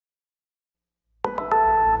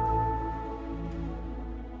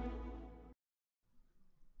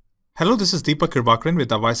Hello, this is Deepak Kirubhakaran with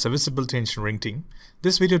Avaya Serviceability Engineering team.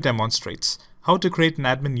 This video demonstrates how to create an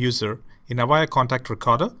admin user in Avaya Contact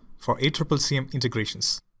Recorder for ACCCM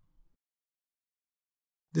integrations.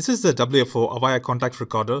 This is the WFO Avaya Contact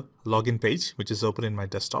Recorder login page, which is open in my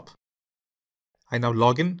desktop. I now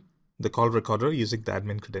log in the call recorder using the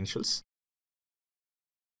admin credentials.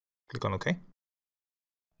 Click on OK.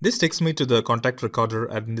 This takes me to the Contact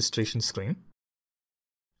Recorder administration screen.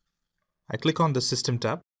 I click on the System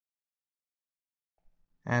tab.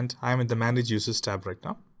 And I am in the Manage Users tab right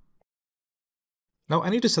now. Now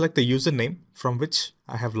I need to select the username from which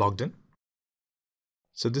I have logged in.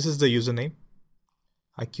 So this is the username,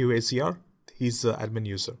 ACR. He's the admin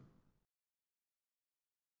user.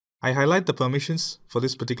 I highlight the permissions for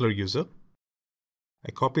this particular user.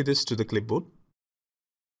 I copy this to the clipboard.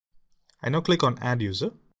 I now click on Add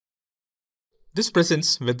User. This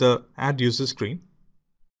presents with the Add User screen.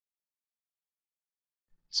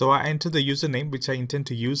 So I enter the username which I intend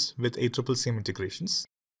to use with ACCCM integrations.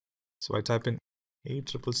 So I type in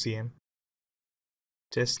ACCCM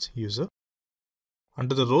test user.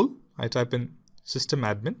 Under the role, I type in system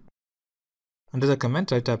admin. Under the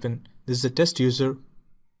comment, I type in this is a test user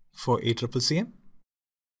for ACCCM.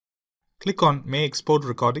 Click on May export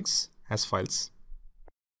recordings as files.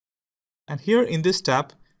 And here in this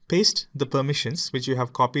tab, paste the permissions which you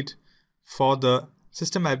have copied for the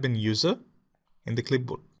system admin user in the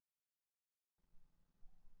clipboard.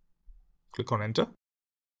 Click on Enter.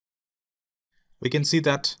 We can see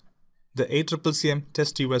that the ACCCM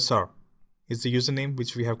test USR is the username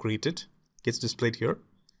which we have created, gets displayed here,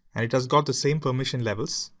 and it has got the same permission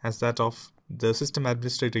levels as that of the system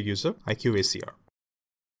administrator user ACR.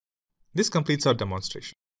 This completes our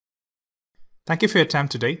demonstration. Thank you for your time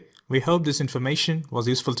today. We hope this information was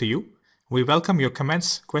useful to you. We welcome your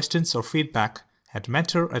comments, questions, or feedback at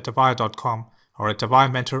mentor@avaya.com or at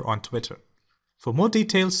Avaya Mentor on Twitter. For more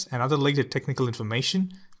details and other related technical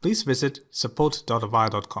information, please visit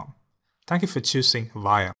support.avaya.com. Thank you for choosing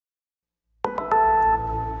Avaya.